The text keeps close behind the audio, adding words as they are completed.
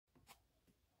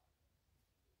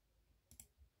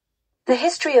The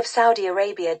history of Saudi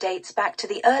Arabia dates back to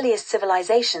the earliest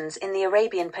civilizations in the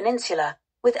Arabian Peninsula,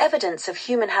 with evidence of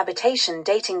human habitation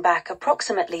dating back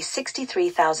approximately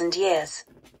 63,000 years.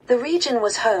 The region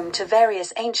was home to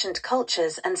various ancient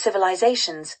cultures and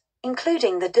civilizations,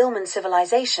 including the Dilmun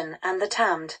civilization and the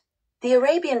Tamd. The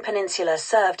Arabian Peninsula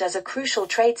served as a crucial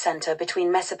trade center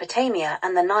between Mesopotamia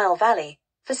and the Nile Valley,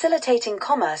 facilitating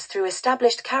commerce through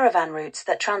established caravan routes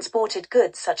that transported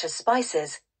goods such as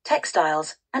spices,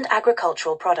 textiles, and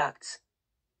agricultural products.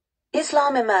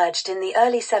 Islam emerged in the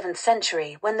early 7th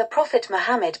century when the Prophet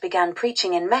Muhammad began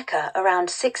preaching in Mecca around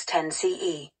 610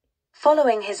 CE.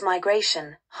 Following his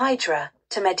migration, Hijra,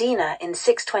 to Medina in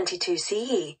 622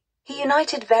 CE, he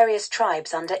united various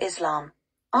tribes under Islam.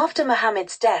 After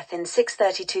Muhammad's death in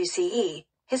 632 CE,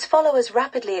 his followers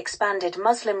rapidly expanded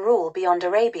Muslim rule beyond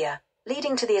Arabia,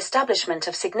 leading to the establishment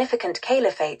of significant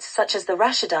caliphates such as the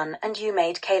Rashidun and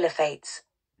Umayyad caliphates.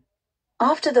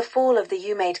 After the fall of the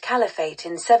Umayyad Caliphate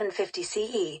in 750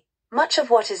 CE, much of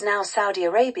what is now Saudi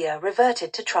Arabia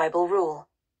reverted to tribal rule.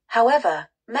 However,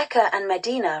 Mecca and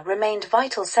Medina remained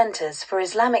vital centers for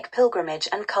Islamic pilgrimage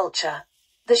and culture.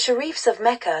 The Sharifs of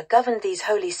Mecca governed these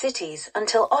holy cities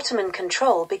until Ottoman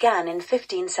control began in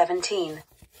 1517.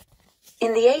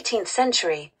 In the 18th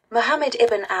century, Muhammad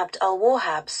ibn Abd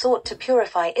al-Wahhab sought to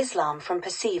purify Islam from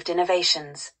perceived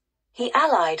innovations. He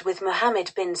allied with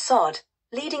Muhammad bin Saud,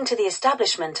 leading to the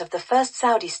establishment of the first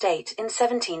Saudi state in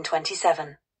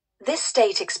 1727. This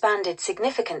state expanded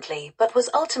significantly but was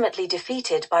ultimately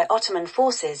defeated by Ottoman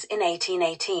forces in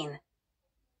 1818.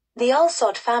 The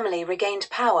al-Saud family regained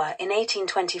power in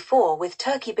 1824 with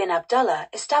Turki bin Abdullah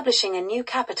establishing a new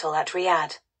capital at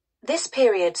Riyadh. This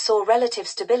period saw relative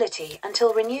stability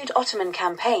until renewed Ottoman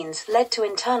campaigns led to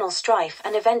internal strife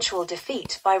and eventual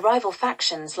defeat by rival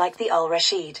factions like the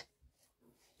al-Rashid.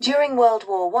 During World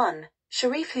War I,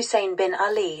 Sharif Hussein bin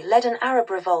Ali led an Arab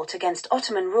revolt against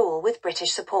Ottoman rule with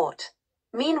British support.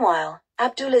 Meanwhile,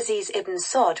 Abdulaziz ibn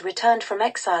Saud returned from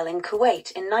exile in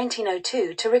Kuwait in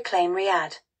 1902 to reclaim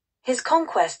Riyadh. His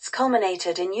conquests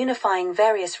culminated in unifying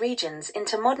various regions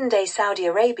into modern-day Saudi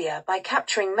Arabia by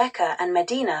capturing Mecca and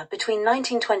Medina between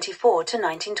 1924 to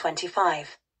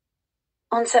 1925.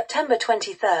 On September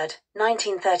 23,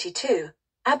 1932,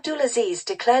 Abdulaziz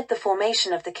declared the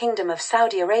formation of the Kingdom of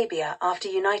Saudi Arabia after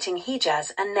uniting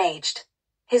Hijaz and Najd.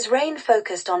 His reign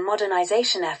focused on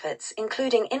modernization efforts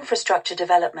including infrastructure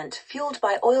development fueled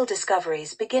by oil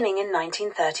discoveries beginning in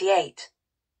 1938.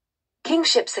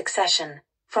 Kingship succession,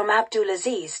 from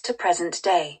Abdulaziz to present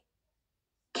day.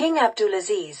 King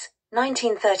Abdulaziz,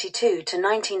 1932 to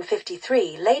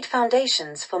 1953, laid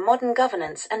foundations for modern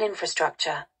governance and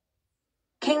infrastructure.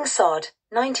 King Saud,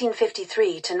 1953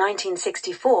 to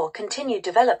 1964, continued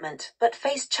development but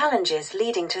faced challenges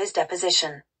leading to his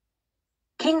deposition.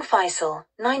 King Faisal,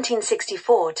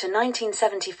 1964 to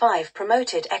 1975,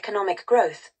 promoted economic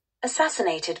growth,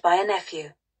 assassinated by a nephew.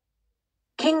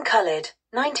 King Khalid,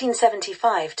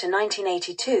 1975 to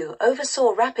 1982,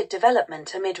 oversaw rapid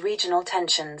development amid regional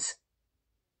tensions.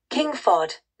 King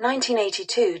Fahd,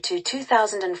 1982 to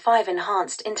 2005,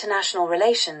 enhanced international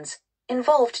relations,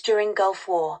 involved during Gulf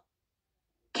War.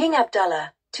 King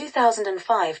Abdullah,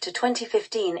 2005 to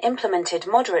 2015, implemented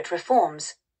moderate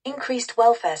reforms, increased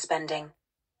welfare spending.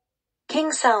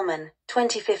 King Salman,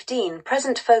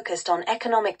 2015-present, focused on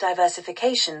economic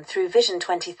diversification through Vision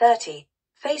 2030,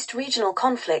 faced regional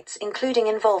conflicts including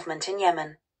involvement in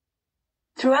Yemen.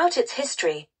 Throughout its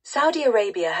history, Saudi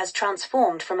Arabia has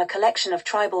transformed from a collection of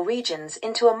tribal regions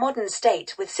into a modern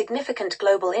state with significant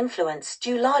global influence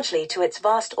due largely to its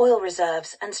vast oil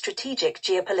reserves and strategic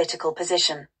geopolitical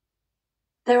position.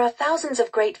 There are thousands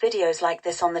of great videos like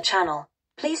this on the channel.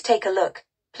 Please take a look.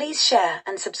 Please share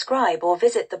and subscribe, or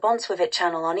visit the Bonswivit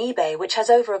channel on eBay, which has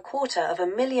over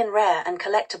 250,000 rare and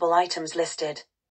collectible items listed.